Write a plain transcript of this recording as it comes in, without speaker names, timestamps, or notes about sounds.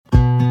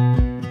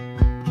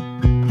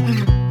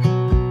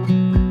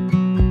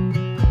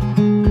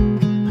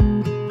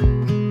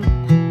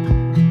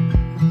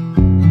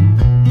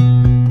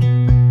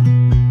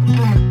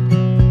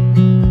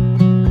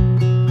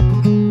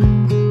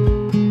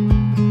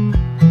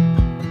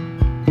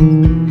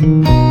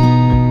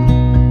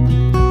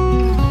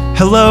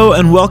Hello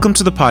and welcome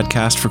to the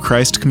podcast for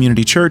Christ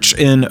Community Church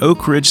in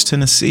Oak Ridge,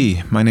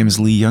 Tennessee. My name is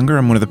Lee Younger.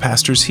 I'm one of the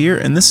pastors here,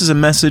 and this is a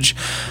message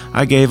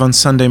I gave on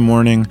Sunday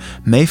morning,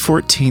 May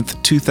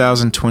 14th,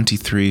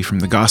 2023, from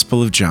the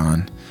Gospel of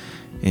John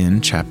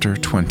in chapter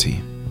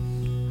 20.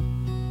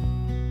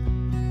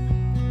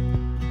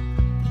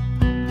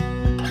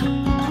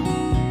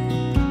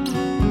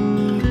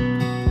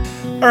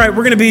 All right,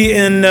 we're going to be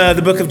in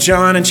the book of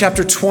John in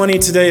chapter 20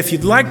 today. If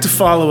you'd like to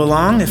follow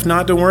along, if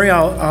not, don't worry,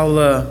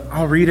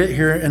 I'll read it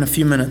here in a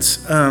few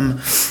minutes.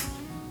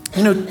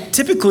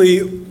 Typically,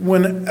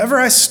 whenever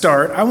I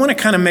start, I want to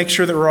kind of make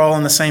sure that we're all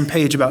on the same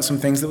page about some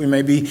things that we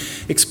may be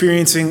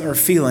experiencing or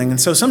feeling.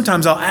 And so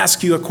sometimes I'll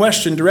ask you a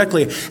question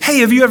directly. Hey,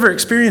 have you ever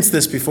experienced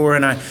this before?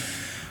 And I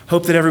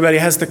hope that everybody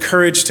has the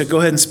courage to go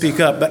ahead and speak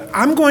up. But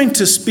I'm going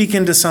to speak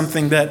into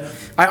something that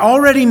I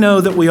already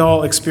know that we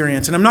all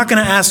experience. And I'm not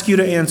going to ask you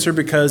to answer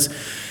because,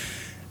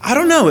 I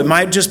don't know, it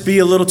might just be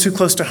a little too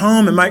close to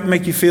home. It might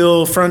make you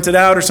feel fronted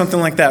out or something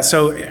like that.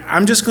 So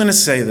I'm just going to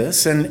say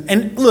this.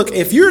 And look,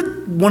 if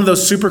you're one of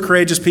those super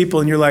courageous people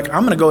and you're like,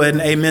 I'm going to go ahead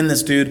and amen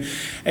this dude,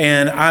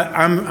 and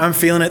I'm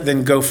feeling it,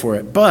 then go for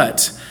it.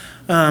 But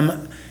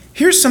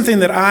here's something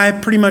that I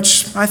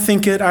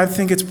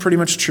think it's pretty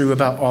much true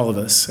about all of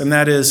us. And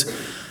that is,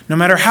 no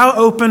matter how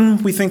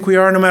open we think we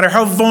are, no matter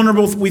how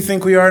vulnerable we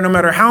think we are, no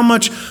matter how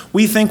much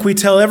we think we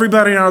tell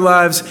everybody in our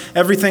lives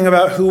everything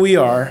about who we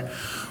are,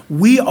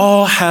 we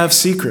all have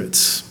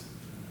secrets.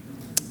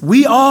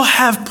 We all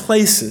have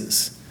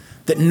places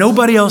that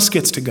nobody else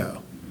gets to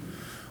go.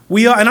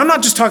 And I'm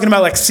not just talking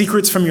about like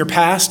secrets from your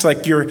past,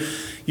 like your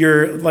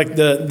like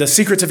the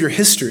secrets of your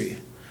history.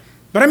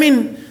 But I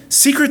mean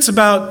secrets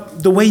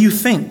about the way you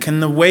think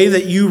and the way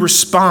that you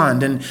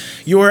respond and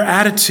your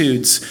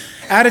attitudes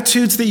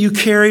that you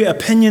carry,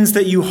 opinions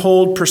that you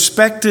hold,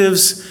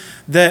 perspectives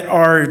that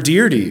are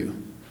dear to you,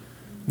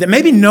 that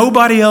maybe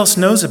nobody else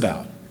knows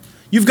about.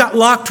 You've got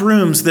locked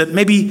rooms that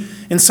maybe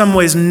in some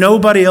ways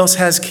nobody else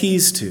has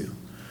keys to.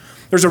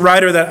 There's a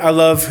writer that I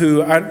love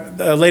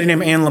a lady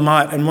named Anne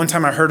Lamott, and one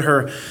time I heard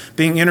her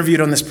being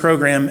interviewed on this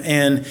program,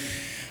 and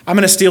I'm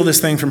going to steal this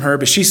thing from her,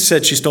 but she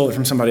said she stole it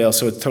from somebody else,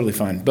 so it's totally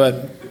fine.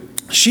 But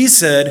she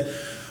said,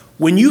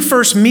 when you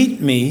first meet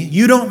me,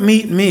 you don't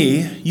meet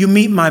me, you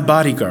meet my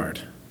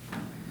bodyguard.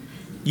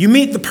 You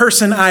meet the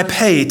person I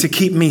pay to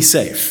keep me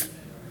safe.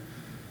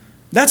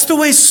 That's the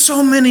way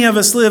so many of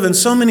us live in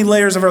so many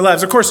layers of our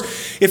lives. Of course,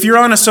 if you're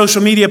on a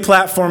social media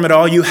platform at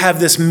all, you have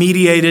this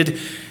mediated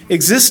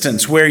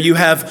existence where you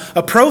have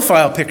a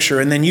profile picture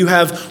and then you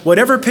have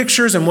whatever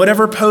pictures and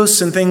whatever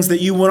posts and things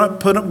that you want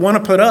to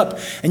put up.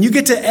 And you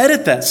get to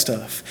edit that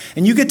stuff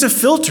and you get to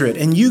filter it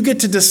and you get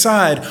to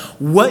decide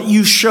what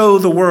you show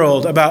the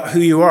world about who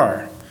you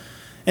are.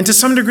 And to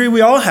some degree,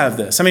 we all have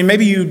this. I mean,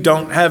 maybe you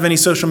don't have any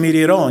social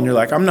media at all and you're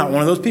like, I'm not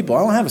one of those people. I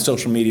don't have a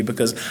social media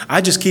because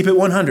I just keep it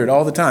 100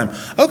 all the time.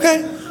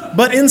 Okay,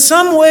 but in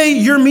some way,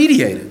 you're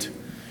mediated.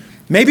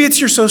 Maybe it's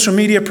your social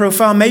media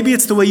profile. Maybe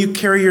it's the way you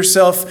carry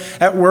yourself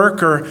at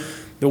work or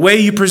the way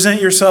you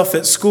present yourself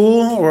at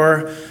school,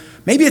 or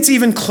maybe it's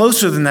even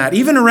closer than that.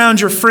 Even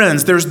around your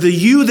friends, there's the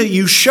you that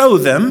you show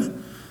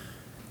them,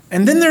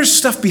 and then there's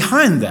stuff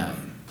behind that,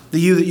 the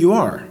you that you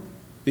are,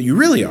 that you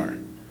really are.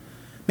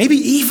 Maybe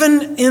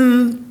even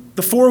in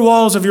the four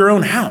walls of your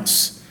own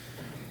house.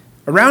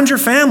 Around your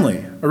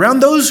family,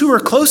 around those who are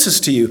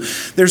closest to you.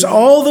 There's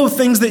all those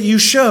things that you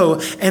show,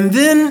 and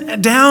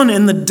then down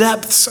in the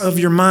depths of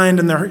your mind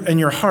and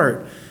your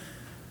heart,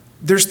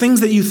 there's things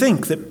that you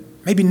think that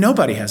maybe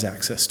nobody has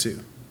access to.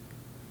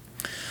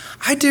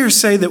 I dare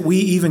say that we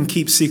even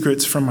keep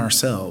secrets from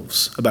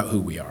ourselves about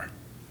who we are.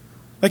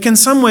 Like in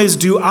some ways,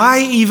 do I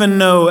even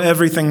know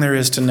everything there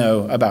is to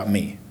know about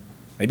me?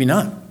 Maybe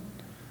not.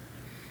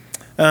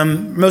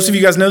 Most of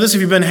you guys know this if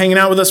you've been hanging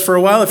out with us for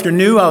a while. If you're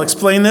new, I'll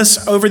explain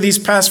this. Over these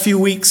past few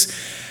weeks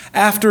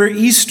after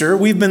Easter,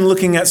 we've been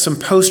looking at some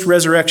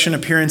post-resurrection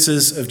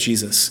appearances of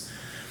Jesus.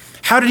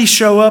 How did he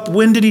show up?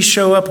 When did he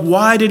show up?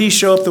 Why did he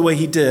show up the way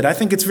he did? I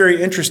think it's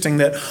very interesting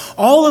that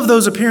all of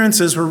those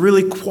appearances were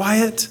really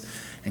quiet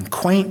and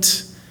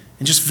quaint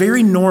and just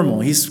very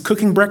normal. He's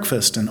cooking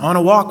breakfast and on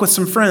a walk with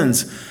some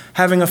friends,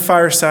 having a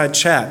fireside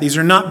chat. These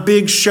are not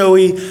big,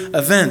 showy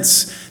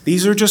events.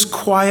 These are just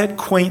quiet,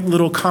 quaint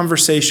little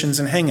conversations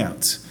and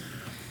hangouts.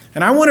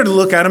 And I wanted to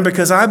look at them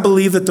because I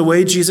believe that the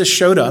way Jesus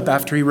showed up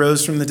after he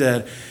rose from the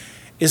dead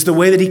is the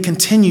way that he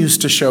continues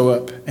to show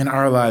up in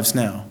our lives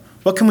now.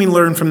 What can we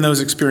learn from those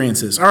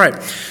experiences? All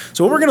right,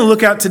 so what we're going to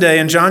look at today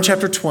in John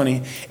chapter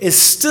 20 is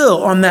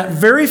still on that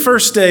very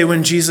first day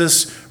when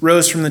Jesus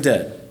rose from the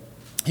dead.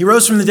 He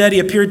rose from the dead. He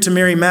appeared to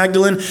Mary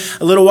Magdalene.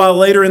 A little while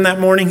later in that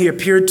morning, he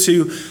appeared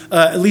to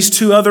at least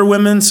two other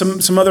women,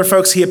 some other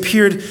folks. He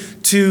appeared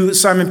to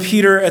Simon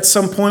Peter at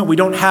some point. We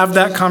don't have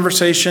that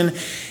conversation.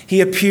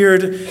 He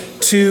appeared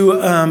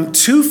to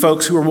two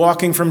folks who were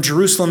walking from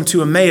Jerusalem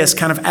to Emmaus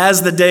kind of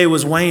as the day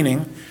was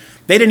waning.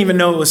 They didn't even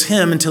know it was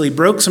him until he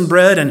broke some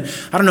bread, and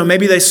I don't know,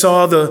 maybe they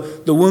saw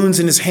the wounds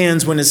in his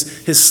hands when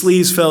his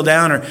sleeves fell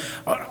down, or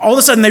all of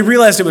a sudden they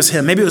realized it was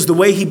him. Maybe it was the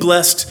way he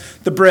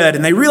blessed the bread,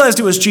 and they realized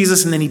it was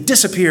Jesus, and then he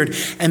disappeared.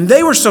 And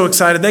they were so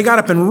excited, they got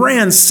up and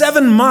ran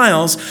 7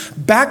 miles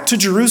back to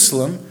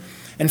Jerusalem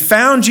and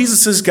found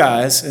Jesus'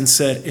 guys and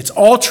said, it's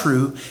all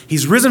true.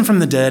 He's risen from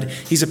the dead.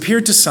 He's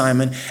appeared to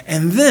Simon.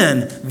 And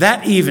then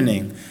that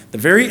evening, the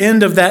very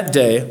end of that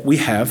day, we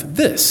have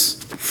this.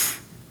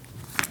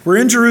 We're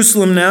in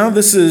Jerusalem now.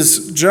 This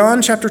is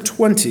John chapter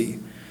 20,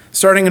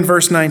 starting in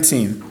verse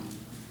 19.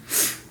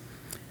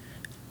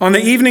 On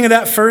the evening of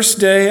that first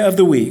day of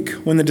the week,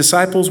 when the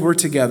disciples were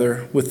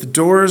together with the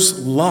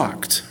doors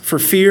locked for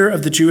fear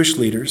of the Jewish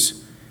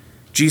leaders,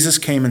 Jesus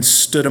came and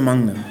stood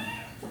among them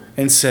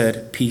and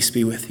said, peace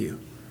be with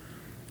you.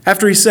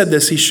 After he said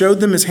this, he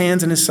showed them his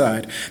hands and his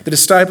side. The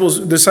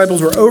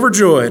disciples were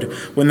overjoyed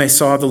when they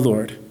saw the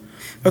Lord.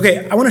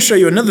 Okay, I want to show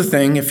you another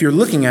thing if you're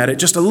looking at it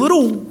just a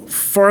little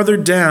farther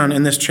down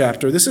in this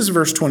chapter. This is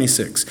verse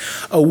 26.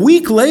 A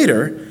week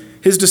later,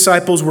 his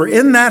disciples were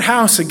in that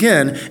house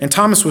again, and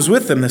Thomas was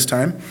with them this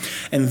time.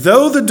 And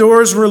though the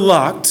doors were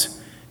locked,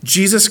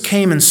 Jesus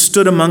came and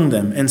stood among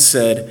them and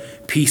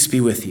said, peace be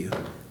with you.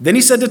 Then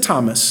he said to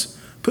Thomas,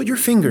 put your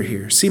finger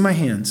here, see my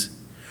hands.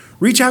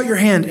 Reach out your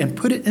hand and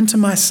put it into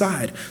my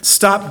side.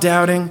 Stop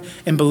doubting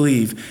and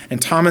believe.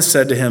 And Thomas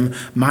said to him,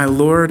 my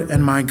Lord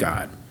and my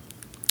God.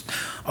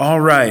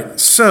 All right,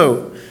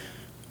 so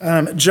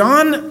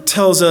John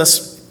tells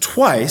us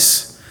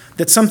twice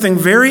that something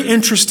very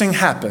interesting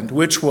happened,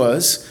 which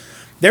was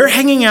they're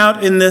hanging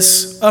out in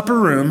this upper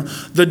room,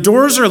 the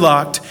doors are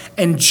locked,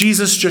 and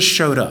Jesus just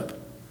showed up.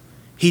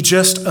 He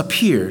just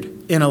appeared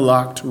in a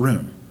locked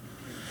room.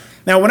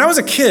 Now, when I was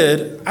a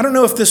kid, I don't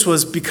know if this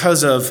was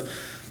because of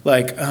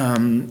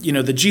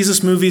the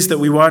Jesus movies that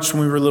we watched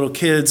when we were little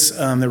kids.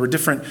 There were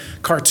different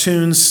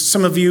cartoons.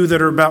 Some of you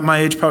that are about my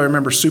age probably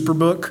remember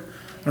Superbook.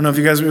 I don't know if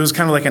you guys, it was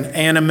kind of like an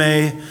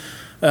anime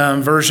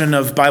version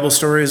of Bible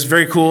stories.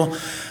 Very cool.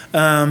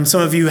 Some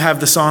of you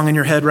have the song in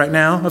your head right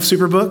now of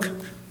Superbook.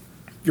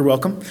 You're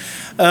welcome.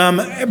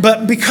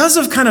 But because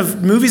of kind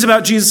of movies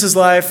about Jesus'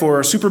 life or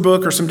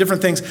Superbook or some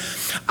different things,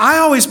 I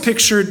always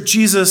pictured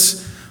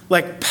Jesus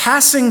like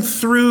passing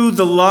through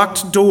the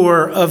locked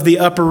door of the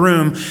upper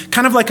room,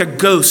 kind of like a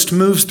ghost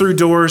moves through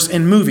doors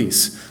in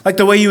movies. Like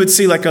the way you would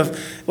see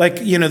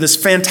this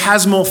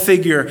phantasmal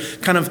figure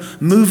kind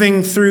of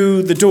moving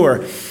through the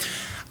door.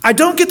 I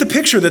don't get the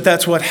picture that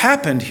that's what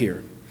happened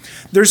here.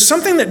 There's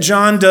something that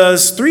John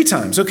does 3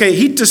 times. Okay,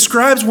 he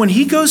describes when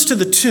he goes to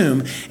the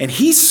tomb and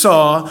he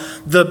saw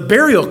the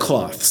burial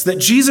cloths that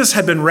Jesus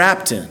had been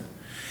wrapped in.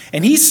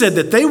 And he said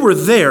that they were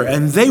there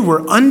and they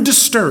were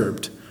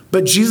undisturbed.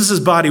 But Jesus'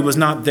 body was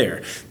not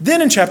there.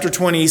 Then in chapter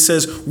 20, he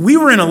says, we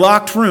were in a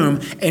locked room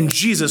and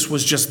Jesus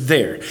was just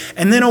there.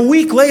 And then a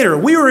week later,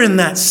 we were in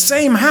that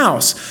same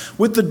house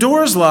with the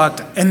doors locked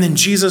and then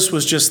Jesus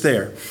was just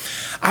there.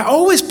 I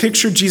always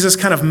pictured Jesus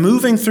kind of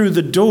moving through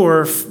the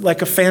door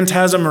like a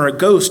phantasm or a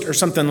ghost or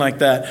something like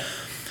that.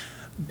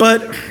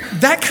 But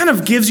that kind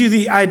of gives you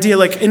the idea,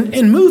 like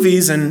in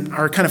movies and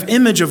our kind of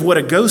image of what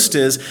a ghost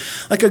is,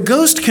 like a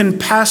ghost can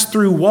pass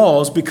through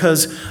walls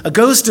because a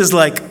ghost is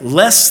like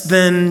less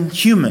than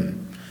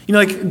human. You know,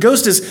 like a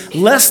ghost is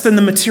less than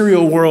the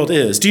material world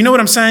is. Do you know what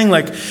I'm saying?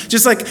 Like,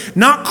 just like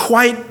not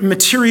quite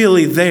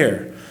materially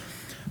there.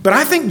 But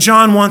I think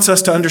John wants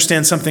us to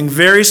understand something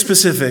very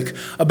specific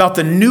about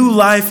the new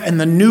life and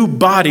the new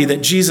body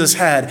that Jesus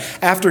had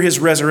after his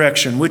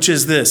resurrection, which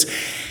is this.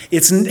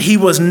 He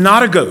was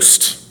not a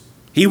ghost.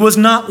 He was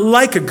not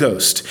like a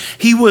ghost.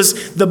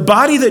 The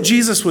body that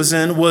Jesus was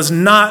in was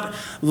not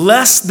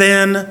less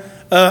than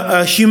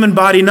a human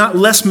body, not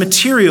less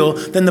material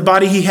than the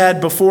body he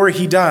had before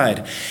he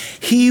died.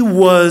 He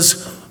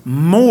was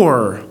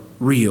more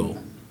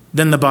real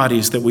than the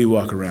bodies that we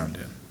walk around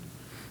in.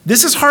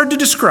 This is hard to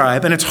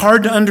describe and it's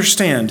hard to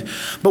understand.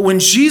 But when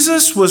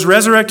Jesus was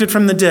resurrected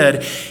from the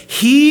dead,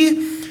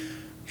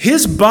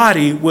 his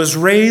body was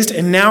raised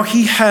and now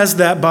he has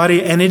that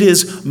body and it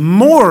is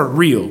more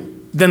real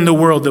than the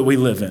world that we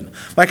live in.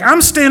 Like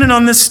I'm standing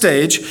on this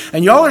stage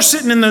and y'all are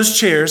sitting in those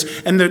chairs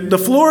and the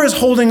floor is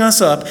holding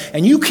us up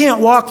and you can't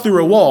walk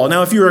through a wall.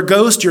 Now, if you're a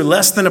ghost, you're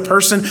less than a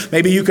person.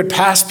 Maybe you could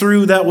pass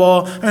through that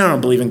wall. I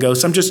don't believe in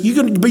ghosts. But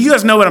you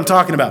guys know what I'm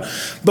talking about.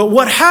 But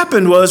what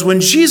happened was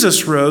when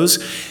Jesus rose,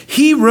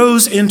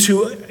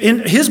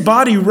 his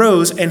body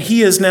rose and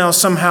he is now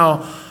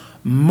somehow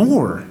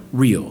more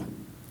real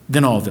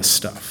than all this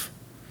stuff.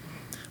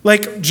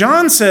 Like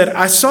John said,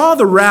 I saw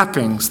the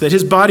wrappings that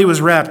his body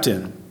was wrapped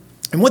in.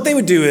 And what they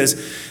would do is,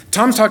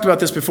 Tom's talked about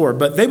this before,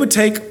 but they would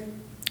take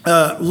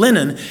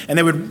linen and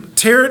they would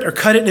tear it or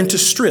cut it into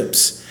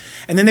strips.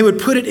 And then they would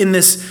put it in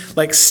this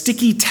like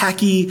sticky,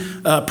 tacky,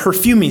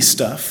 perfumey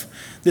stuff,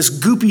 this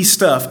goopy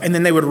stuff. And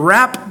then they would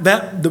wrap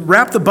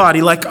the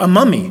body like a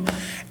mummy.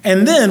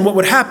 And then what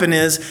would happen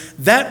is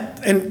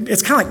and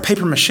it's kind of like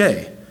paper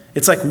mache.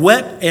 It's like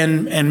wet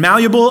and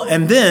malleable,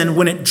 and then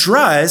when it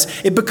dries,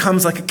 it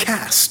becomes like a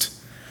cast.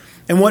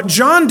 And what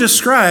John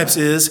describes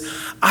is,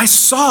 I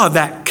saw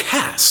that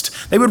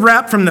cast. They would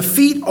wrap from the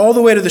feet all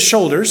the way to the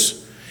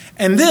shoulders,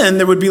 and then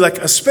there would be like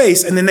a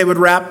space, and then they would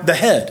wrap the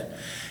head.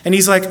 And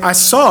he's like, I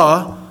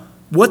saw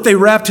what they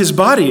wrapped his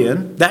body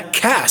in, that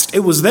cast, it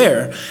was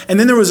there. And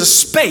then there was a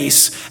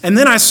space, and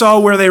then I saw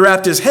where they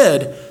wrapped his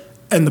head,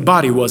 and the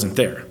body wasn't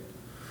there.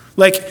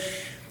 Like,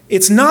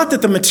 it's not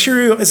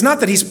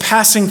that he's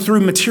passing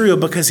through material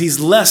because he's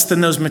less than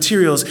those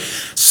materials.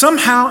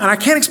 Somehow, and I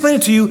can't explain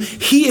it to you,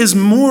 he is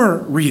more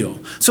real,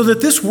 so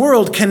that this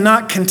world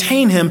cannot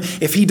contain him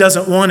if he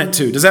doesn't want it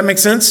to. Does that make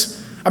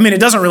sense? I mean, it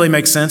doesn't really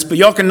make sense, but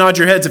y'all can nod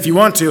your heads if you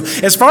want to.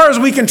 As far as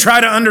we can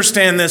try to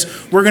understand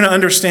this, we're going to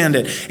understand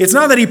it. It's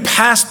not that he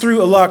passed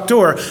through a locked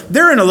door.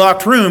 They're in a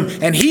locked room,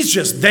 and he's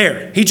just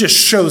there. He just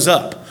shows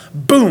up.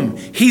 Boom,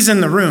 he's in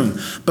the room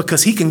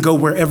because he can go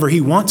wherever he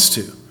wants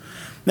to.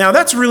 Now,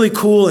 that's really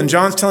cool, and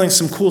John's telling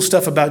some cool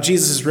stuff about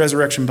Jesus'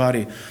 resurrection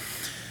body.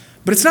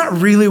 But it's not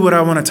really what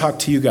I want to talk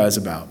to you guys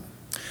about.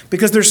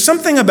 Because there's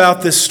something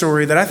about this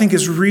story that I think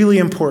is really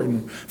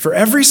important for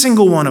every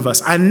single one of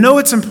us. I know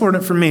it's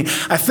important for me.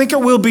 I think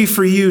it will be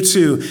for you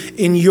too,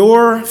 in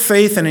your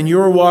faith and in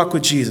your walk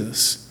with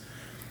Jesus.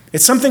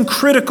 It's something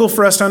critical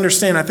for us to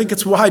understand. I think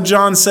it's why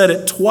John said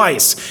it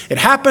twice. It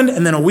happened,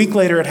 and then a week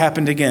later it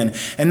happened again.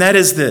 And that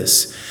is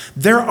this: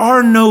 there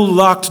are no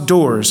locked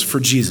doors for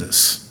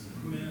Jesus.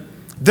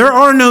 There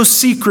are no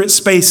secret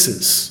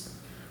spaces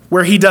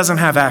where he doesn't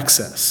have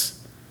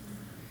access.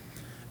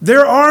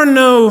 There are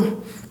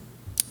no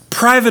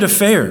private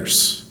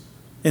affairs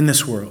in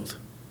this world.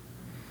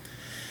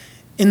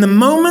 In the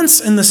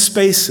moments and the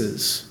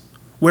spaces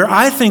where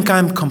I think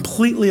I'm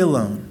completely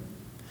alone,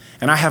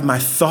 and I have my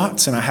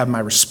thoughts and I have my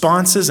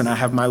responses and I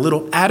have my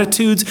little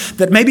attitudes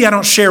that maybe I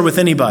don't share with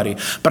anybody,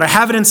 but I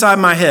have it inside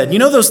my head. You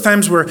know those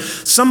times where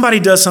somebody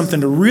does something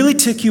to really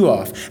tick you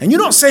off and you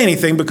don't say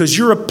anything because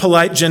you're a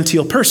polite,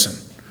 genteel person.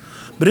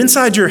 But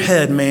inside your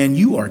head, man,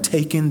 you are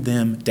taking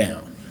them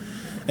down.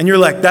 And you're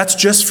like, that's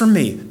just for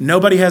me.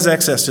 Nobody has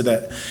access to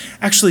that.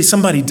 Actually,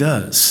 somebody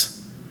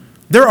does.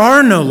 There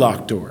are no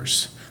locked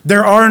doors.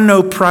 There are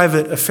no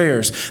private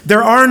affairs.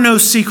 There are no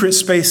secret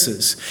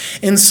spaces.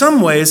 In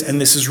some ways,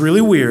 and this is really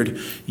weird,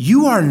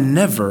 you are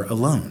never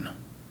alone.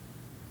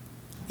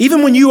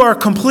 Even when you are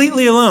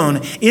completely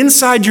alone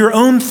inside your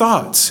own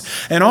thoughts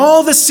and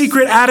all the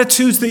secret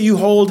attitudes that you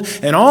hold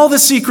and all the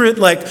secret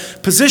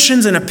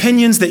positions and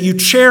opinions that you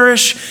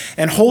cherish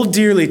and hold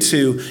dearly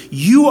to,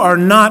 you are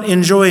not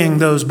enjoying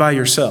those by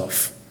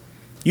yourself.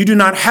 You do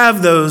not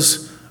have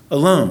those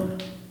alone.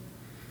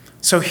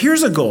 So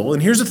here's a goal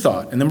and here's a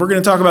thought, and then we're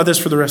going to talk about this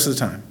for the rest of the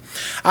time.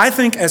 I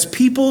think as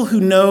people who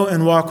know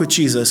and walk with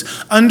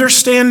Jesus,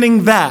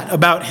 understanding that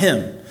about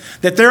him,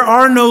 that there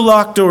are no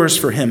locked doors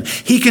for him.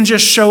 He can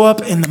just show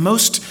up in the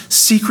most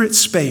secret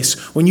space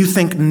when you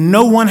think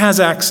no one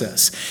has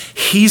access.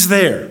 He's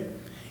there.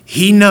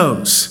 He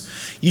knows.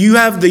 You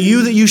have the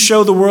you that you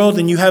show the world,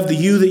 and you have the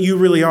you that you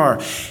really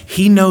are.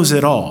 He knows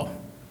it all.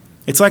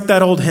 It's like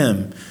that old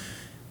hymn,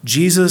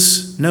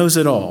 Jesus knows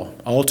it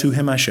all to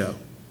him I show.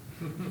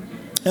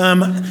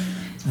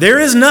 There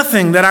is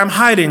nothing that I'm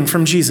hiding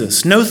from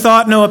Jesus. No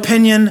thought, no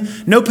opinion,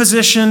 no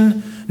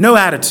position, no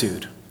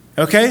attitude.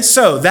 Okay,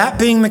 so that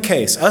being the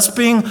case, us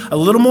being a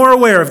little more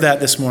aware of that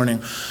this morning,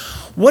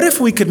 what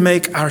if we could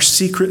make our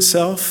secret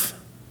self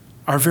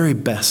our very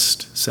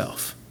best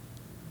self?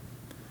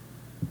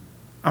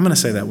 I'm going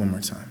to say that one more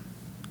time.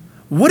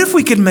 What if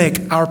we could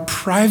make our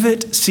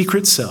private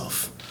secret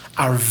self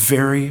our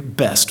very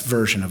best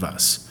version of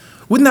us?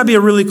 Wouldn't that be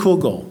a really cool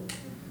goal?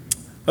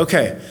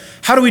 Okay,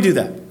 how do we do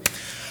that?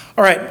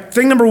 All right,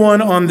 thing number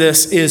one on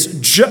this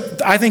is,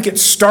 I think it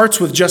starts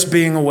with just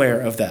being aware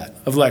of that,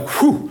 of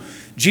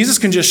Jesus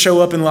can just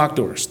show up in locked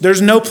doors.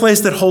 There's no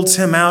place that holds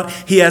him out.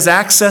 He has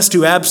access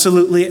to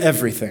absolutely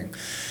everything.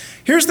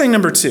 Here's thing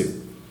number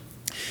two.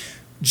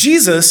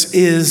 Jesus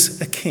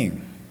is a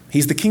king.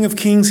 He's the King of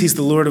Kings. He's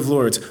the Lord of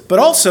Lords. But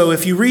also,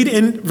 if you read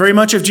in very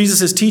much of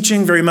Jesus'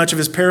 teaching, very much of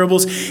his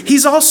parables,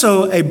 he's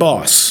also a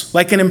boss,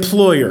 like an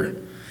employer.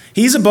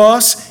 He's a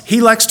boss.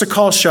 He likes to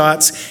call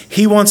shots.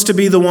 He wants to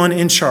be the one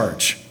in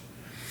charge.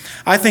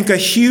 I think a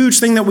huge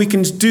thing that we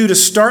can do to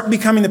start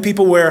becoming the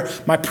people where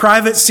my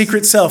private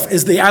secret self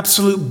is the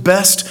absolute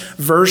best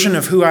version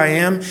of who I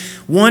am.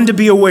 One, to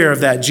be aware of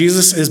that.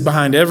 Jesus is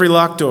behind every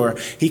locked door.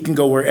 He can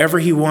go wherever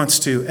he wants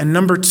to. And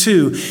number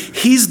two,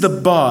 he's the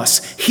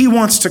boss. He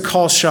wants to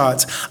call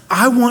shots.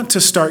 I want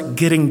to start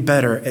getting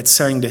better at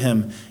saying to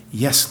him,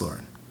 yes, Lord,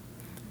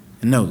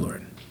 and no,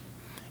 Lord.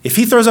 If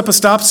he throws up a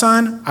stop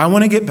sign, I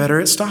want to get better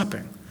at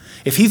stopping.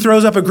 If he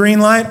throws up a green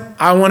light,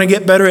 I want to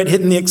get better at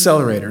hitting the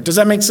accelerator. Does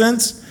that make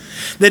sense?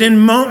 That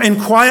in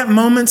quiet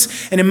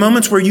moments and in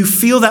moments where you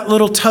feel that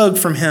little tug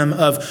from him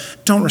of,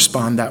 don't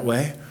respond that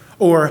way,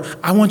 or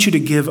I want you to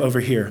give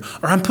over here,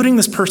 or I'm putting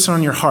this person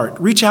on your heart,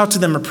 reach out to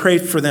them or pray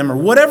for them, or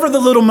whatever the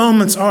little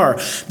moments are,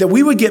 that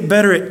we would get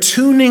better at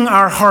tuning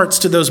our hearts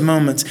to those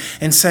moments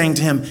and saying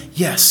to him,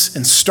 yes,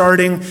 and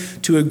starting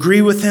to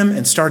agree with him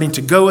and starting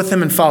to go with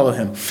him and follow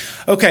him.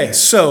 Okay,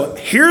 so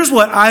here's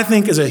what I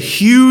think is a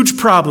huge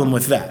problem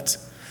with that.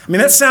 I mean,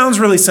 that sounds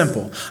really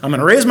simple. I'm going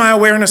to raise my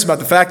awareness about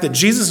the fact that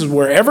Jesus is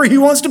wherever he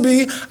wants to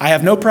be. I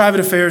have no private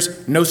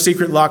affairs, no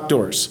secret locked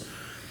doors.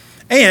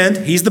 And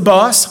he's the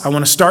boss. I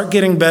want to start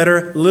getting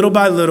better little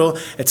by little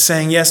at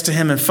saying yes to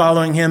him and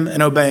following him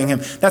and obeying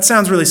him. That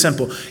sounds really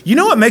simple. You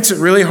know what makes it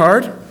really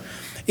hard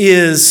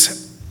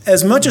is,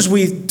 as much as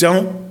we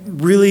don't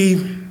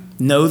really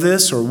know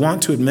this or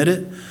want to admit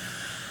it,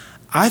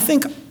 I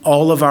think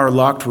all of our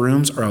locked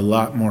rooms are a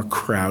lot more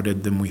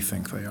crowded than we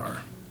think they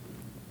are.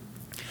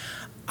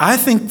 I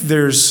think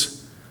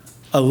there's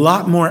a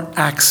lot more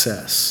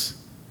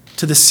access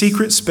to the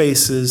secret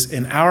spaces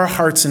in our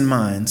hearts and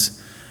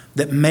minds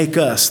that make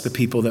us the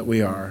people that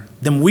we are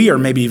than we are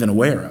maybe even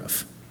aware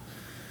of.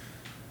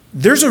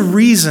 There's a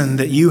reason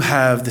that you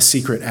have the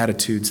secret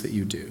attitudes that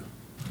you do.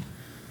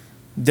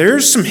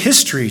 There's some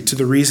history to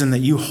the reason that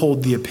you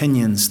hold the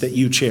opinions that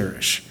you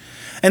cherish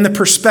and the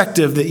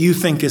perspective that you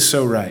think is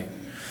so right.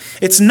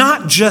 It's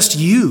not just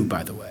you,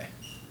 by the way.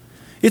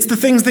 It's the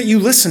things that you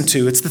listen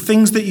to. It's the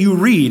things that you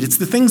read. It's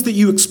the things that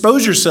you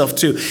expose yourself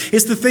to.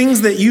 It's the things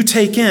that you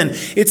take in.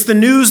 It's the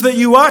news that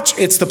you watch.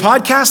 It's the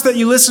podcast that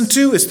you listen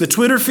to. It's the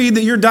Twitter feed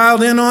that you're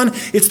dialed in on.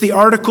 It's the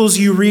articles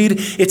you read.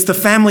 It's the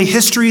family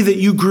history that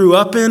you grew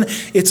up in.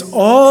 It's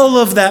all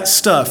of that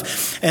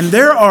stuff. And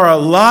there are a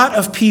lot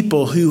of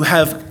people who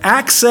have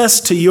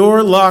access to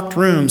your locked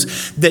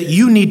rooms that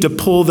you need to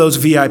pull those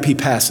VIP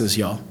passes,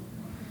 y'all.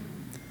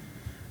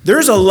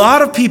 There's a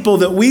lot of people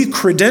that we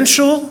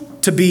credential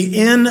to be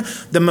in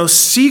the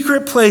most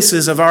secret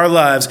places of our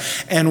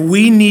lives, and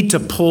we need to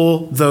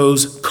pull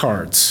those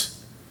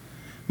cards.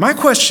 My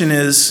question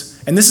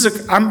is, and this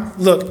is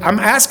I'm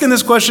asking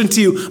this question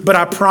to you, but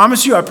I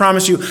promise you,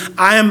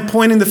 I am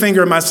pointing the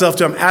finger at myself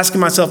too. I'm asking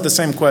myself the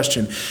same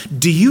question.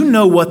 Do you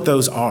know what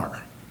those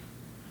are?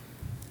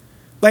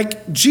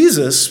 Like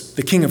Jesus,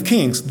 the King of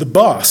Kings, the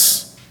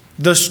boss,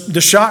 the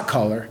shot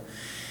caller,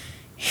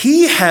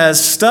 he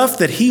has stuff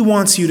that he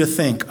wants you to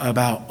think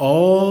about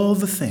all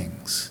the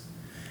things.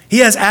 He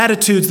has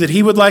attitudes that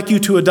he would like you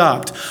to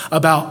adopt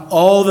about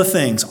all the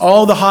things,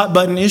 all the hot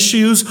button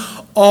issues,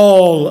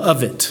 all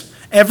of it.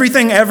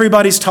 Everything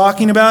everybody's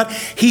talking about,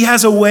 he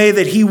has a way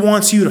that he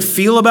wants you to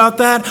feel about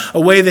that, a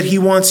way that he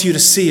wants you to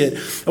see it,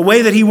 a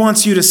way that he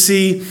wants you to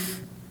see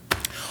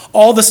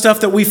all the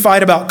stuff that we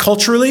fight about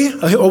culturally,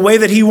 a way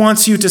that he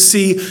wants you to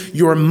see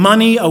your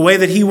money, a way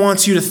that he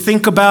wants you to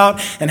think about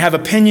and have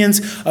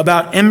opinions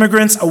about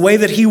immigrants, a way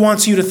that he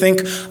wants you to think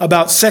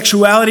about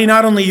sexuality,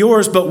 not only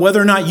yours, but whether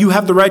or not you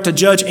have the right to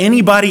judge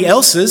anybody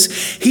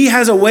else's. He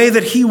has a way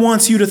that he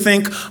wants you to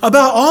think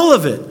about all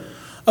of it,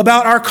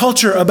 about our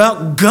culture,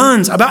 about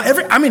guns,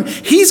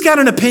 he's got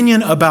an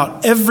opinion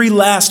about every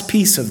last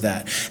piece of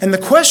that. And the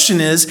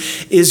question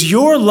is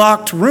your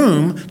locked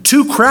room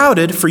too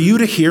crowded for you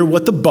to hear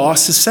what the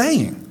boss is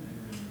saying?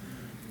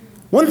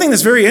 One thing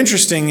that's very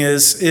interesting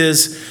is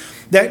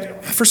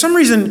that for some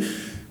reason,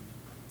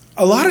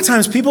 a lot of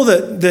times people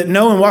that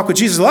know and walk with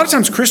Jesus, a lot of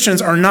times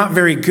Christians are not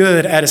very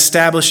good at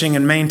establishing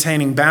and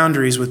maintaining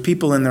boundaries with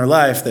people in their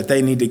life that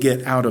they need to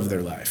get out of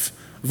their life.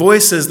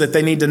 Voices that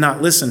they need to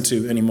not listen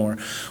to anymore.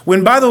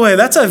 When, by the way,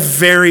 that's a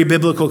very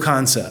biblical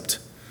concept.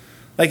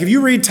 Like if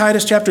you read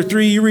Titus chapter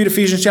 3, you read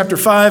Ephesians chapter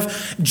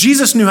 5,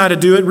 Jesus knew how to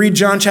do it. Read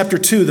John chapter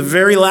 2, the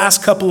very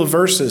last couple of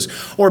verses,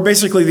 or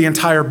basically the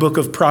entire book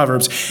of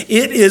Proverbs.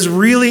 It is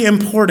really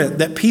important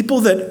that people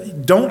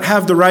that don't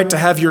have the right to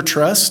have your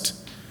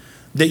trust,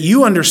 that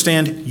you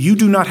understand you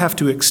do not have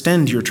to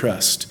extend your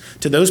trust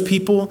to those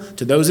people,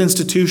 to those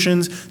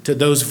institutions, to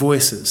those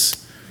voices.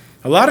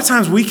 A lot of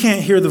times we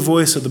can't hear the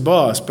voice of the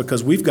boss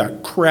because we've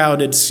got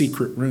crowded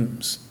secret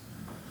rooms.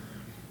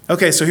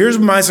 Okay, so here's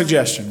my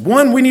suggestion.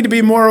 One, we need to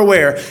be more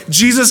aware.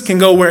 Jesus can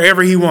go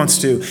wherever he wants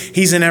to.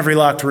 He's in every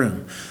locked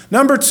room.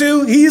 Number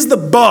two, he's the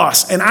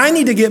boss, and I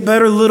need to get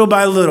better little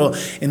by little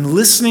in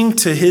listening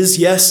to his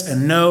yes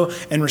and no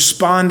and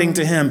responding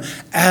to him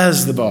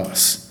as the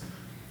boss.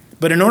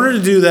 But in order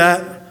to do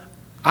that,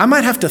 I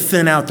might have to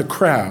thin out the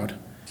crowd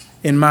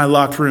in my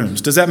locked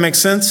rooms. Does that make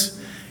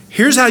sense?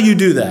 Here's how you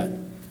do that.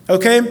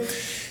 Okay,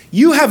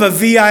 you have a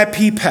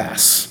VIP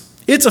pass.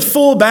 It's a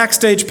full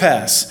Backstage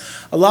pass.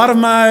 A lot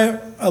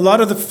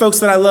of the folks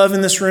that I love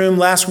in this room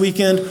last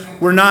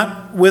weekend were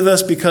not with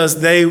us because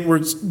they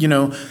were,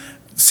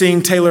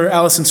 seeing Taylor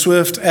Allison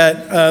Swift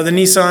at the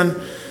Nissan,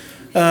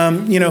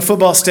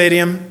 football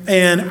stadium.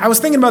 And I was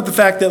thinking about the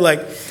fact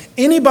that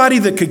anybody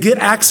that could get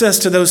access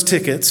to those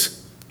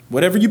tickets,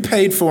 whatever you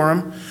paid for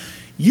them,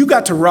 you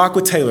got to rock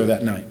with Taylor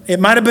that night. It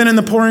might have been in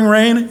the pouring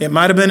rain. It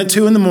might have been at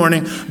 2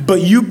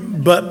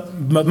 a.m, but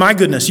my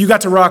goodness, you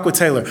got to rock with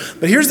Taylor.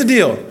 But here's the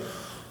deal.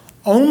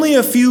 Only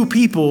a few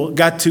people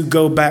got to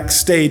go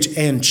backstage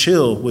and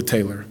chill with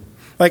Taylor.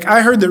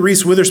 I heard that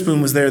Reese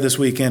Witherspoon was there this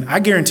weekend. I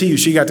guarantee you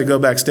she got to go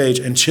backstage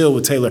and chill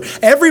with Taylor.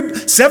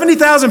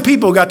 70,000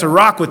 people got to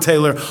rock with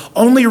Taylor.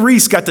 Only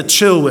Reese got to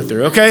chill with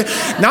her, okay?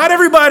 Not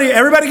everybody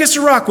gets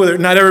to rock with her.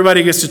 Not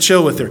everybody gets to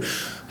chill with her.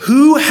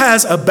 Who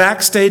has a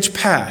Backstage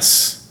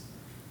pass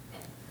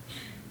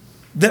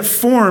that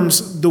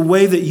forms the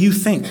way that you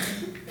think,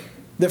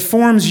 that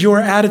forms your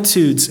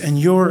attitudes and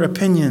your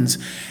opinions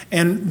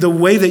and the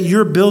way that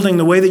you're building,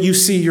 the way that you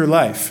see your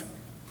life.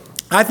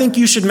 I think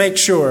you should make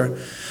sure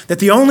that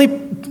the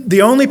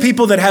only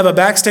people that have a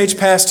backstage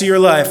pass to your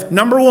life,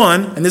 number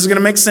one, and this is going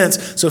to make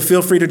sense, so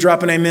feel free to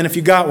drop an amen if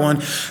you got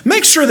one,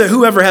 make sure that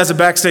whoever has a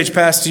backstage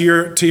pass to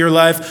your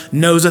life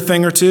knows a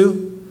thing or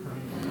two.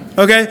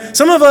 Okay?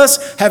 Some of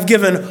us have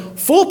given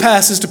full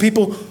passes to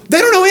people, they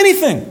don't know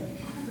anything.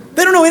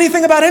 They don't know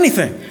anything about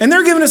anything. And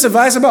they're giving us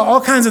advice about all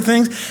kinds of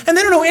things, and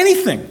they don't know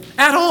anything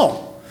at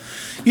all.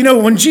 You know,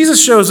 when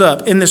Jesus shows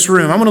up in this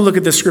room, I'm going to look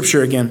at this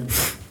scripture again.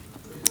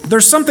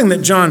 There's something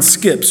that John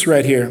skips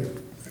right here.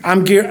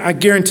 I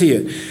guarantee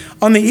it.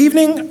 On the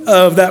evening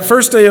of that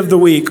first day of the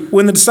week,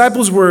 when the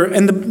disciples were,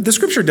 and the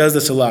scripture does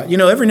this a lot. You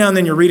know, every now and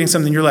then you're reading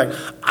something, you're like,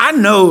 I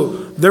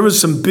know there was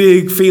some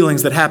big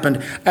feelings that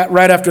happened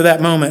right after that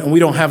moment, and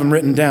we don't have them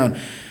written down.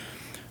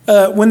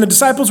 When the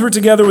disciples were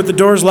together with the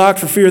doors locked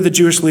for fear of the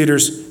Jewish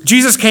leaders,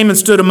 Jesus came and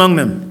stood among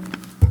them.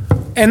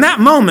 And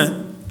that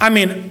moment,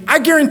 I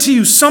guarantee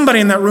you somebody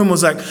in that room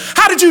was like,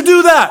 how did you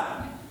do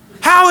that?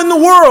 How in the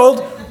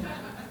world?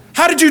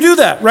 How did you do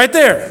that? Right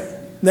there.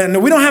 Now,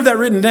 we don't have that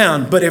written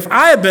down, but if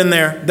I had been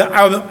there,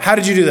 how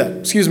did you do that?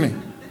 Excuse me.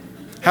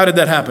 How did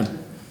that happen?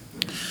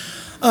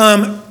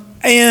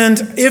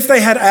 And if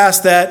they had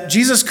asked that,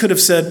 Jesus could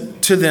have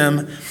said to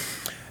them,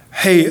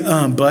 hey,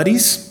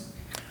 buddies,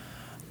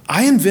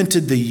 I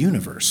invented the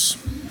universe.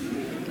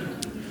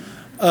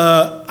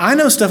 I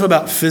know stuff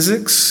about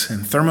physics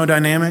and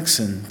thermodynamics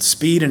and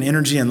speed and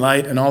energy and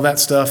light and all that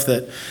stuff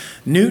that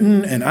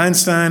Newton and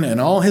Einstein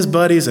and all his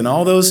buddies and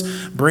all those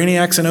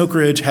brainiacs in Oak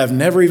Ridge have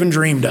never even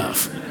dreamed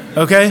of,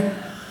 okay?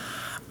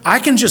 I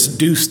can just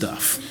do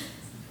stuff.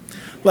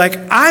 Like,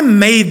 I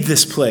made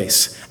this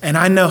place, and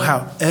I know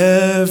how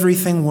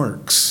everything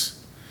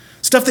works.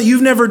 Stuff that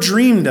you've never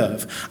dreamed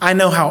of. I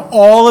know how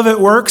all of it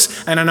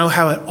works, and I know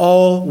how it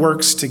all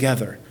works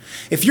together.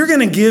 If you're going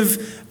to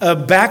give a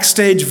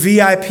backstage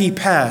VIP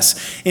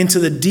pass into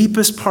the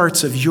deepest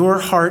parts of your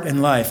heart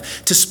and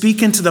life, to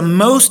speak into the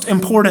most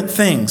important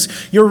things,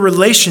 your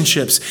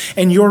relationships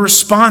and your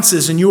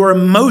responses and your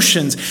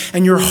emotions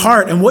and your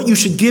heart and what you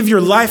should give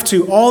your life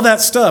to, all that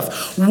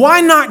stuff,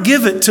 why not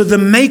give it to the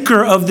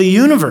maker of the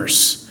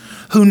universe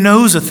who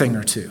knows a thing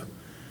or two?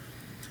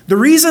 The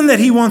reason that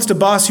he wants to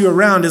boss you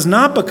around is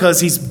not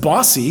because he's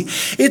bossy,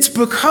 it's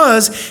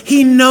because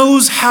he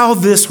knows how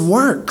this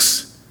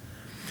works.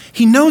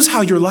 He knows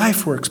how your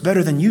life works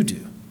better than you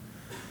do.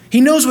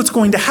 He knows what's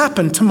going to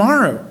happen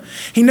tomorrow.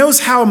 He knows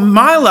how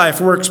my life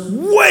works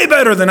way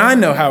better than I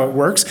know how it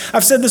works.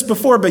 I've said this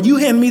before, but you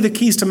hand me the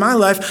keys to my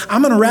life,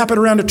 I'm going to wrap it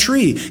around a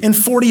tree in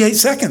 48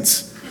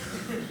 seconds.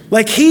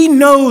 Like, he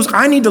knows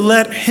I need to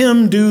let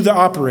him do the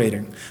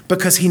operating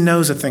because he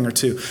knows a thing or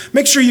two.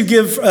 Make sure you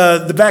give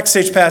the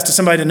backstage pass to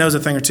somebody that knows a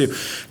thing or two.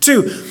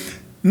 2,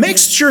 make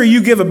sure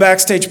you give a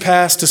backstage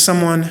pass to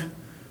someone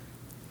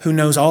who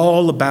knows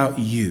all about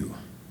you.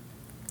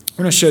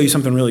 I'm going to show you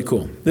something really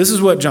cool. This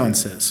is what John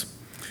says.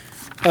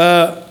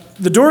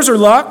 The doors are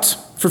locked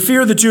for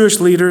fear of the Jewish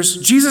leaders.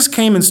 Jesus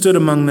came and stood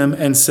among them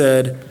and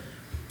said,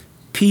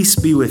 peace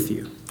be with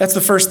you. That's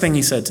the first thing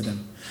he said to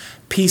them.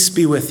 Peace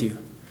be with you.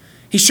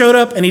 He showed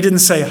up and he didn't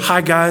say,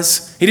 hi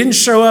guys. He didn't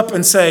show up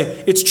and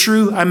say, it's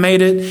true, I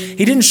made it.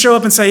 He didn't show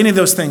up and say any of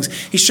those things.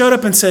 He showed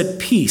up and said,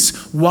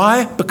 peace.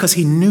 Why? Because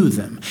he knew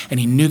them and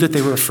he knew that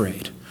they were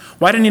afraid.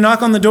 Why didn't he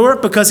knock on the door?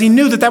 Because he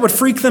knew that would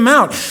freak them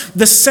out.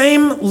 The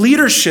same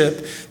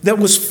leadership that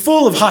was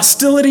full of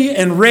hostility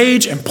and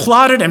rage and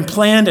plotted and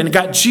planned and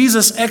got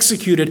Jesus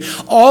executed,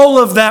 all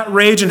of that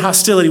rage and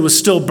hostility was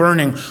still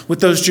burning with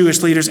those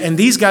Jewish leaders. And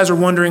these guys are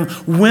wondering,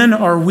 when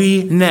are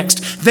we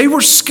next? They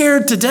were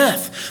scared to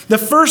death. The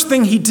first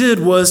thing he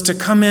did was to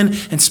come in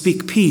and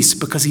speak peace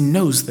because he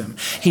knows them.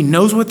 He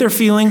knows what they're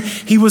feeling.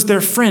 He was their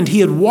friend.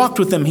 He had walked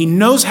with them. He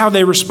knows how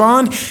they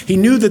respond. He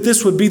knew that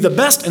this would be the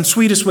best and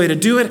sweetest way to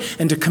do it,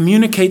 and to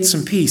communicate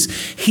some peace.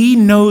 He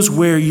knows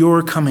where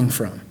you're coming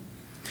from.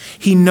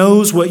 He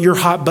knows what your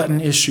hot button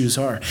issues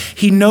are.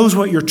 He knows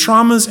what your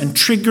traumas and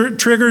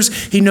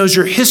triggers. He knows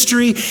your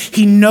history.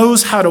 He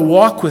knows how to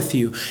walk with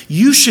you.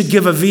 You should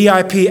give a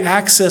VIP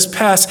access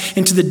pass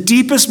into the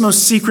deepest,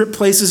 most secret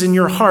places in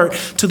your heart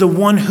to the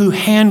one who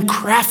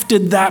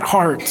handcrafted that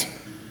heart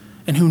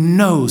and who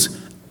knows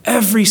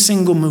every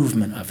single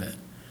movement of it.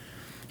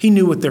 He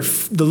knew what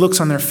the looks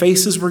on their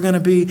faces were going to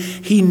be.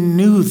 He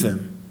knew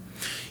them.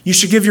 You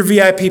should give your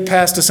VIP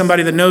pass to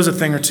somebody that knows a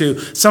thing or two,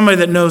 somebody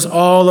that knows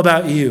all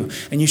about you,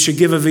 and you should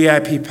give a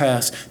VIP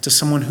pass to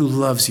someone who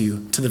loves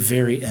you to the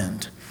very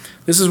end.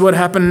 This is what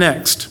happened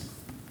next.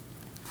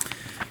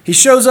 He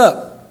shows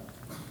up.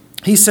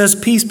 He says,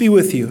 peace be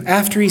with you.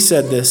 After he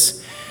said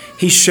this,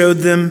 he showed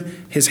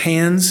them his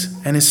hands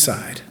and his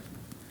side,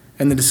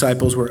 and the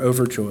disciples were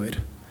overjoyed.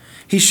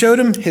 He showed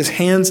him his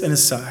hands and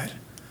his side.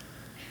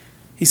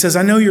 He says,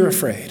 I know you're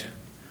afraid.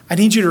 I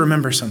need you to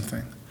remember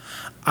something.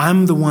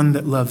 I'm the one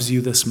that loves you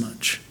this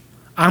much.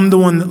 I'm the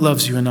one that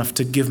loves you enough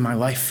to give my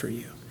life for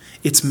you.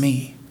 It's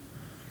me.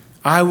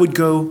 I would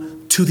go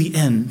to the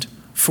end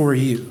for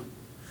you.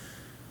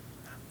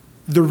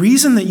 the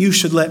reason that you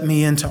should let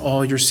me into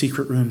all your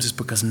secret rooms is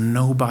because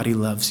nobody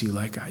loves you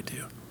like I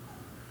do.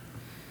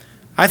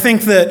 I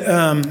think that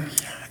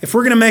if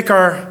we're going to make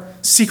our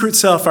secret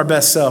self our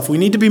best self, we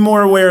need to be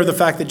more aware of the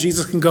fact that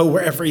Jesus can go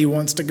wherever he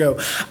wants to go.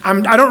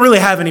 I don't really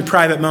have any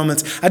private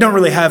moments. I don't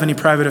really have any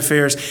private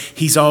affairs.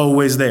 He's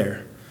always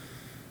there.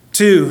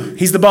 2,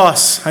 he's the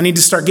boss. I need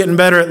to start getting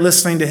better at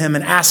listening to him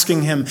and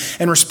asking him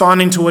and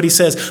responding to what he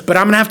says. But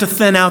I'm going to have to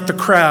thin out the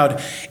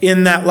crowd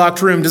in that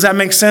locked room. Does that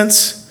make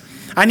sense?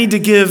 I need to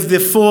give the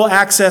full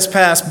access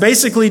pass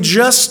basically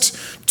just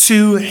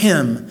to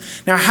him.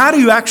 Now, how do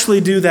you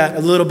actually do that a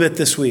little bit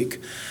this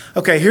week?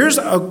 Okay,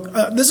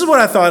 this is what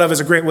I thought of as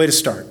a great way to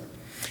start,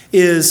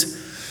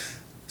 is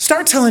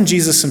start telling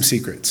Jesus some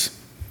secrets.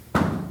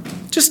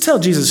 Just tell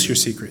Jesus your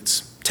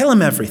secrets. Tell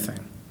him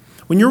everything.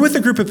 When you're with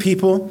a group of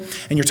people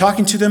and you're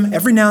talking to them,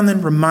 every now and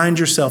then remind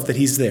yourself that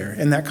he's there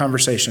in that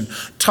conversation.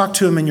 Talk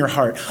to him in your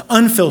heart,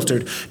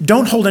 unfiltered.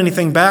 Don't hold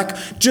anything back.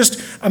 Just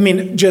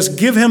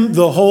give him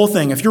the whole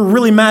thing. If you're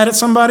really mad at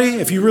somebody,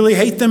 if you really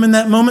hate them in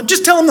that moment,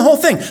 just tell him the whole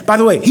thing. By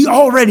the way, he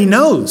already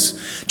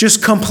knows.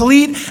 Just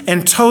complete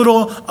and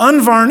total,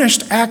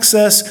 unvarnished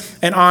access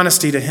and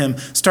honesty to him.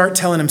 Start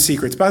telling him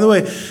secrets. By the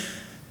way,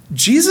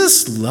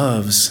 Jesus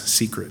loves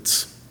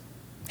secrets.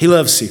 He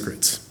loves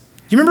secrets.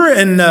 You remember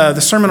in the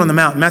Sermon on the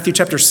Mount, Matthew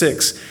chapter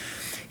 6,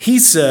 he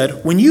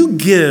said, when you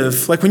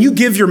give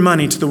your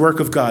money to the work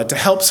of God, to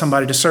help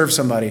somebody, to serve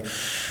somebody,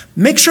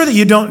 make sure that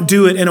you don't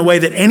do it in a way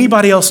that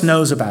anybody else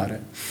knows about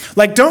it.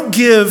 Like, don't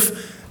give,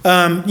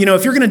 if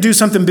you're going to do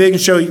something big and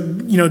show,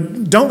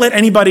 don't let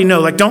anybody know.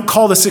 Like, don't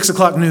call the 6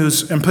 o'clock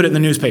news and put it in the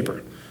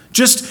newspaper.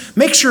 Just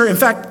make sure, in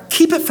fact,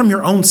 keep it from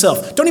your own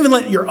self. Don't even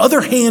let your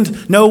other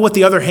hand know what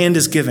the other hand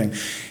is giving.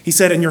 He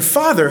said, and your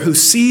Father who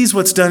sees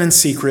what's done in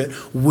secret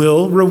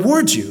will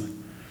reward you.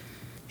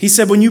 He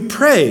said, when you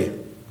pray,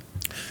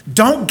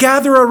 don't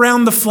gather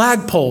around the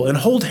flagpole and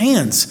hold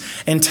hands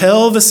and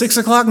tell the 6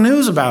 o'clock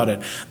news about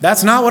it.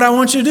 That's not what I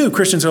want you to do.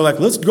 Christians are like,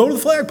 let's go to the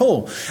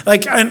flagpole.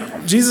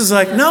 And Jesus is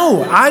like,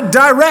 no, I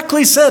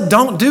directly said,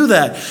 don't do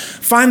that.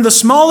 Find the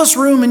smallest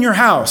room in your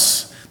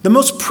house, the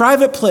most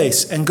private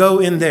place, and go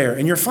in there.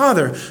 And your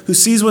Father, who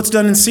sees what's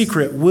done in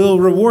secret, will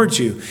reward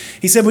you.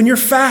 He said, when you're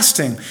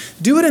fasting,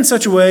 do it in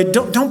such a way,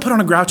 don't put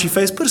on a grouchy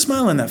face, put a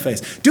smile on that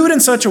face. Do it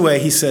in such a way,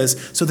 he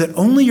says, so that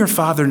only your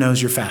Father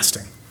knows you're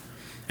fasting.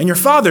 And your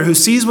Father, who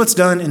sees what's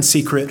done in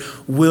secret,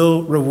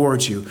 will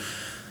reward you.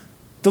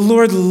 The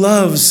Lord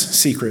loves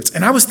secrets.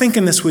 And I was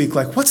thinking this week,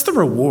 what's the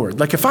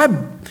reward? If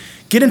I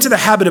get into the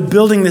habit of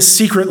building this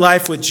secret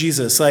life with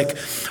Jesus,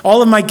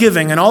 all of my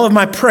giving and all of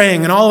my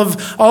praying and all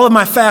of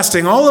my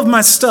fasting, all of my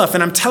stuff,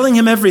 and I'm telling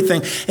him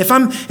everything. If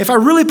I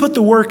really put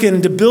the work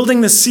into building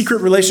this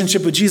secret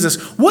relationship with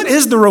Jesus, what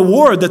is the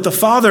reward that the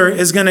Father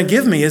is going to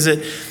give me? Is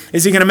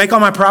he going to make all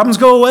my problems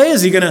go away?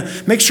 Is he going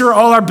to make sure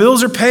all our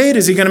bills are paid?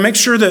 Is he going to make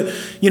sure that,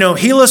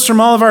 heal us from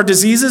all of our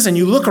diseases? And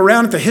you look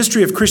around at the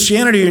history of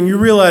Christianity and you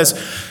realize,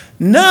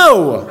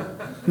 no,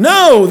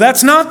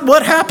 that's not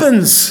what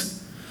happens.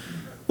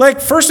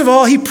 First of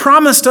all, he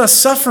promised us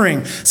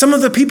suffering. Some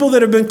of the people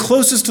that have been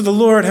closest to the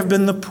Lord have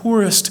been the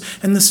poorest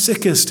and the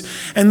sickest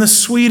and the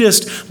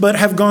sweetest, but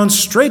have gone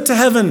straight to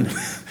heaven,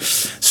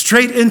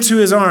 straight into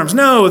his arms.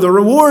 No, the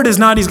reward is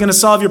not he's going to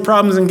solve your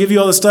problems and give you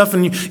all this stuff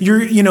and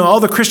all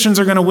the Christians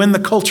are going to win the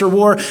culture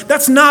war.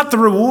 That's not the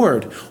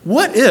reward.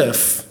 What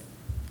if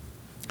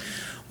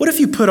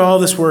you put all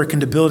this work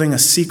into building a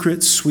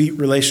secret, sweet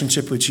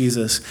relationship with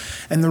Jesus,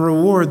 and the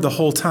reward the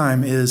whole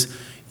time is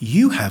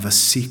you have a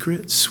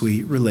secret,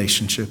 sweet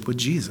relationship with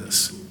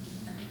Jesus.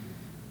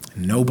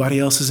 Nobody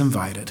else is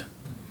invited.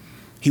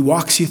 He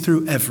walks you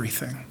through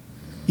everything.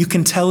 You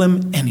can tell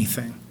him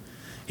anything.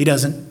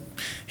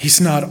 He's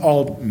not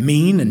all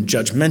mean and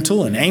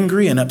judgmental and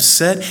angry and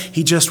upset.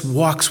 He just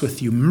walks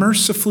with you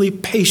mercifully,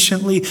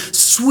 patiently,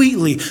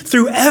 sweetly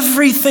through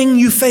everything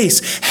you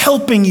face,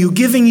 helping you,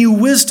 giving you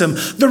wisdom.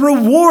 The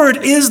reward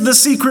is the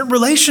secret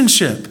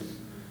relationship.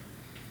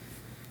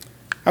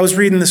 I was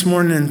reading this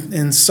morning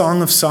in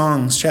Song of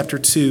Songs, chapter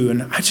 2,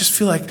 and I just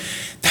feel like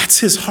that's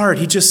his heart.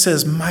 He just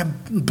says, my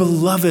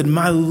beloved,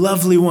 my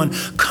lovely one,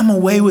 come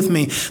away with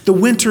me. The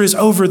winter is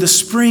over. The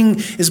spring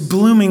is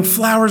blooming.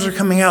 Flowers are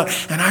coming out,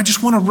 and I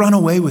just want to run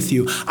away with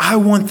you. I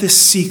want this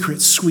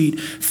secret, sweet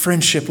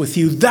friendship with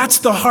you. That's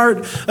the heart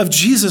of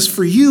Jesus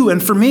for you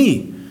and for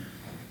me.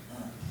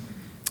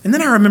 And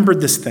then I remembered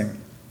this thing.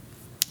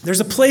 There's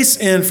a place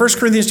in 1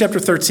 Corinthians chapter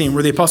 13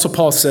 where the Apostle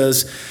Paul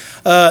says,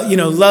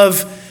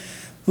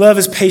 Love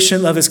is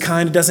patient, love is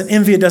kind, it doesn't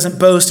envy, it doesn't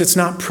boast, it's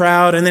not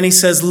proud. And then he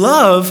says,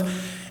 love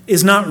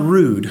is not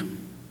rude.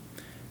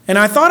 And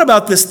I thought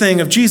about this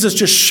thing of Jesus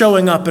just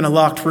showing up in a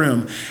locked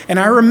room. And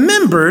I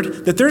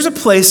remembered that there's a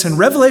place in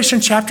Revelation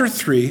chapter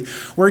 3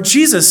 where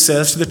Jesus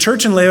says to the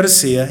church in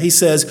Laodicea, he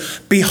says,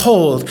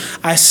 behold,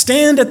 I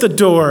stand at the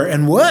door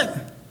and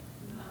what?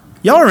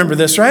 Y'all remember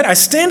this, right? I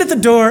stand at the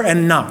door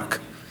and knock.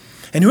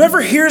 And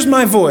whoever hears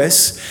my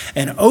voice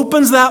and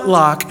opens that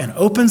lock and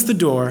opens the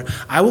door,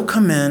 I will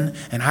come in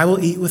and I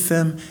will eat with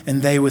them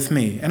and they with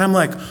me. And I'm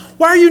like,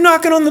 why are you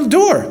knocking on the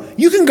door?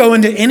 You can go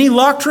into any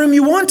locked room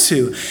you want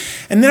to.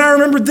 And then I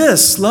remembered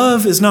this: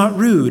 love is not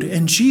rude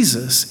and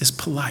Jesus is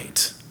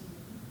polite.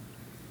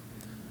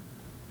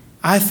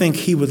 I think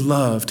he would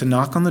love to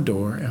knock on the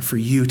door and for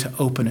you to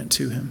open it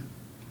to him.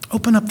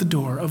 Open up the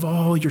door of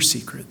all your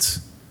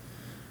secrets.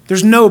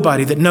 There's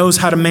nobody that knows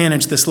how to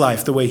manage this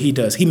life the way he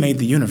does. He made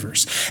the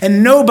universe.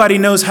 And nobody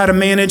knows how to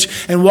manage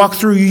and walk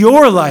through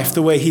your life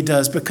the way he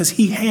does because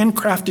he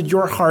handcrafted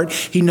your heart.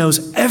 He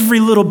knows every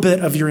little bit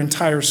of your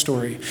entire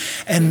story.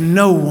 And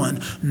no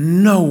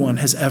one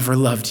has ever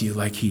loved you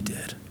like he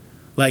did,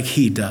 like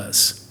he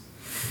does.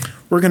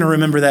 We're going to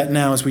remember that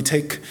now as we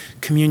take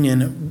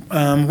communion.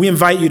 We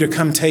invite you to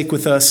come take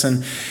with us,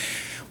 and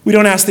we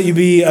don't ask that you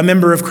be a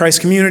member of Christ's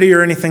community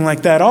or anything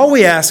like that. All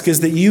we ask is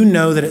that you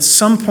know that at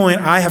some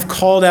point I have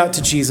called out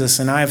to Jesus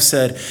and I have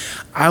said,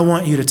 I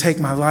want you to take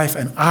my life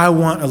and I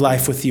want a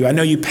life with you. I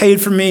know you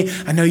paid for me.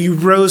 I know you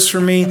rose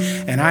for me,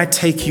 and I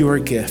take your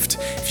gift.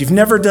 If you've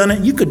never done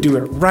it, you could do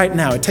it right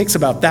now. It takes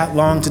about that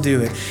long to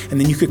do it.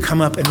 And then you could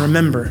come up and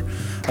remember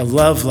a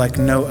love like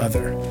no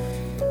other.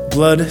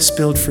 Blood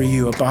spilled for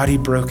you, a body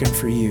broken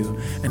for you,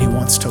 and he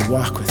wants to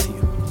walk with you.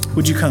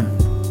 Would you come?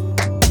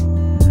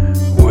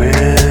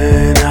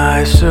 When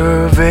I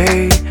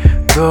survey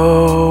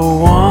the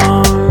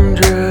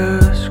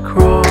wondrous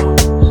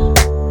cross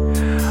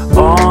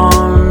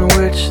on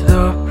which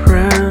the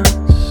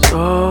Prince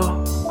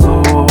of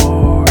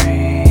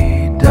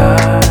Glory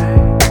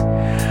died,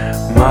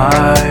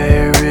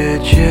 my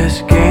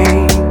richest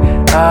gain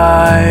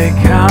I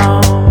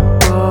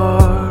count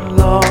but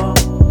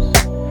loss,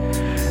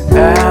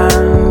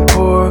 and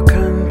pour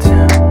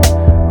contempt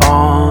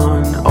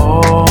on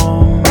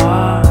all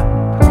my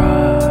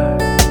pride.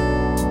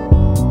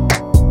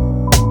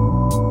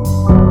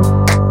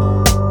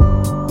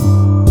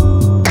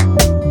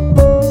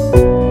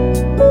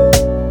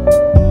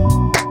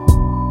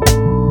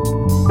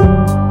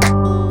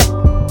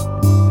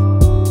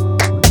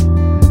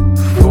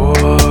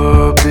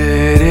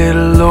 Forbid it,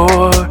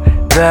 Lord,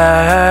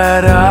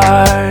 that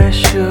I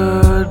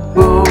should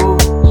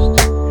boast,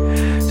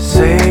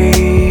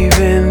 save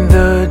in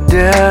the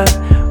death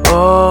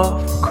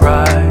of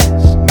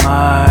Christ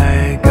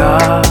my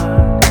God.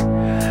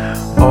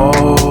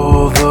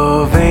 All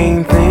the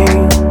vain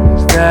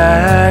things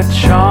that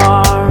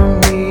charm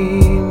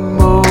me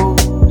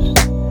most,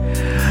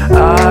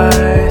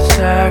 I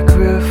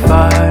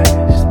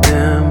sacrifice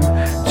them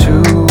to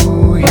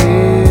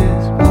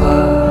his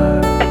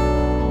blood.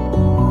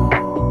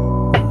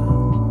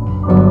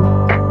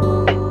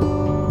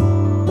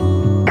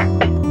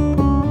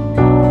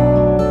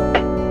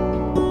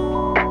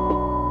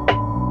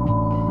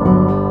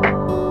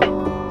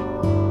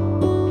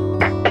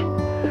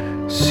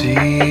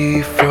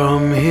 See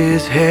from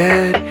his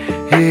head,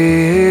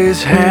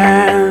 his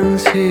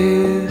hands,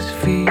 his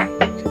feet,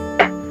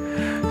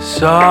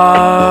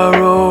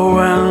 sorrow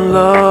and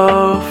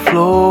love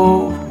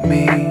flow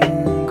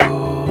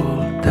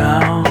mingled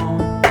down.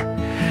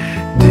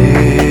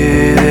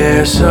 Did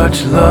there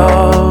such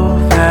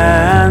love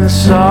and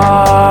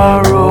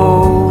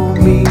sorrow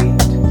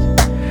meet,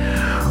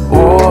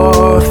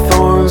 or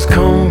thorns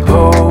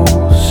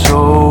compose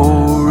so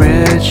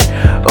rich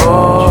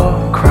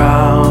a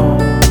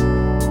crown?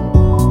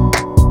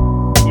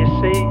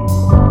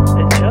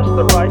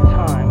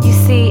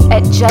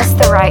 At just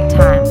the right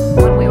time,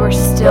 when we were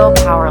still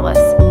powerless,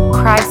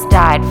 Christ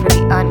died for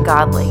the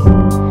ungodly.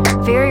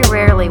 Very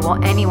rarely will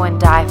anyone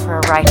die for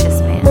a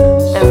righteous man,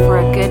 though for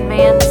a good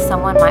man,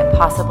 someone might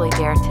possibly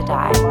dare to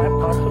die.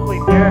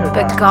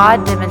 But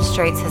God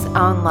demonstrates his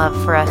own love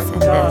for us in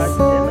this: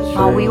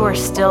 while we were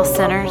still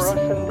sinners,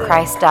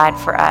 Christ died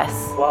for us.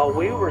 While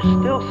we were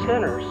still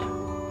sinners,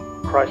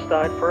 Christ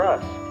died for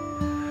us.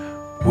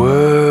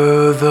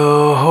 Were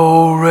the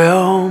whole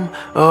realm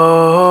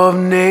of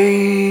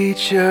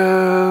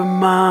nature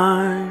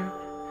mine,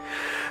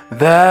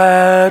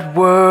 that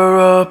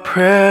were a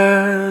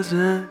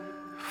present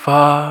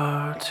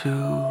far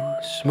too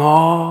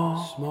small.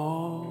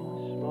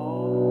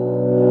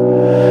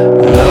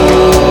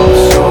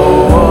 Love so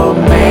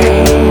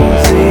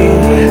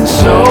amazing,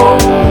 so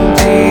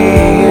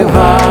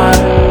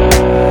divine,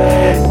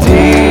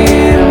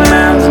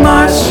 demands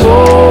my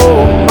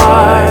soul,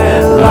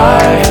 my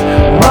life,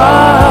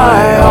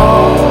 my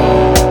all.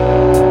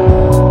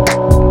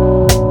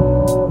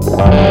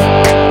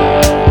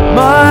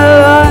 My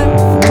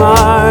life,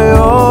 my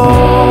all.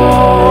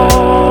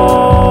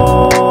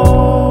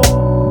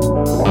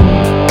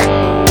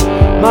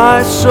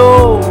 My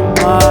soul,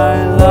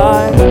 my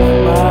life,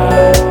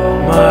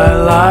 my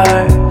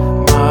life,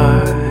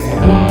 my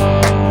all.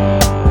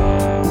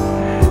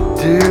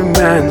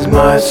 Demands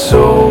my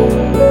soul,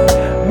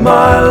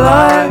 my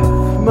life,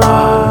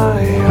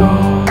 my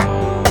all.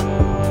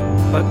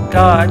 But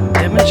God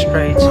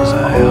demonstrates his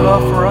own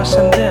love for us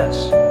in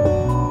this: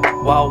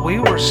 while we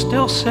were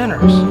still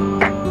sinners,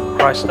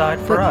 Christ died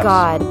for us. But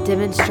God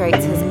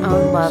demonstrates his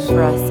own love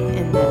for us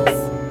in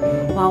this: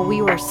 While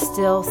we were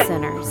still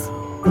sinners,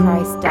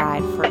 Christ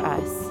died for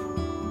us.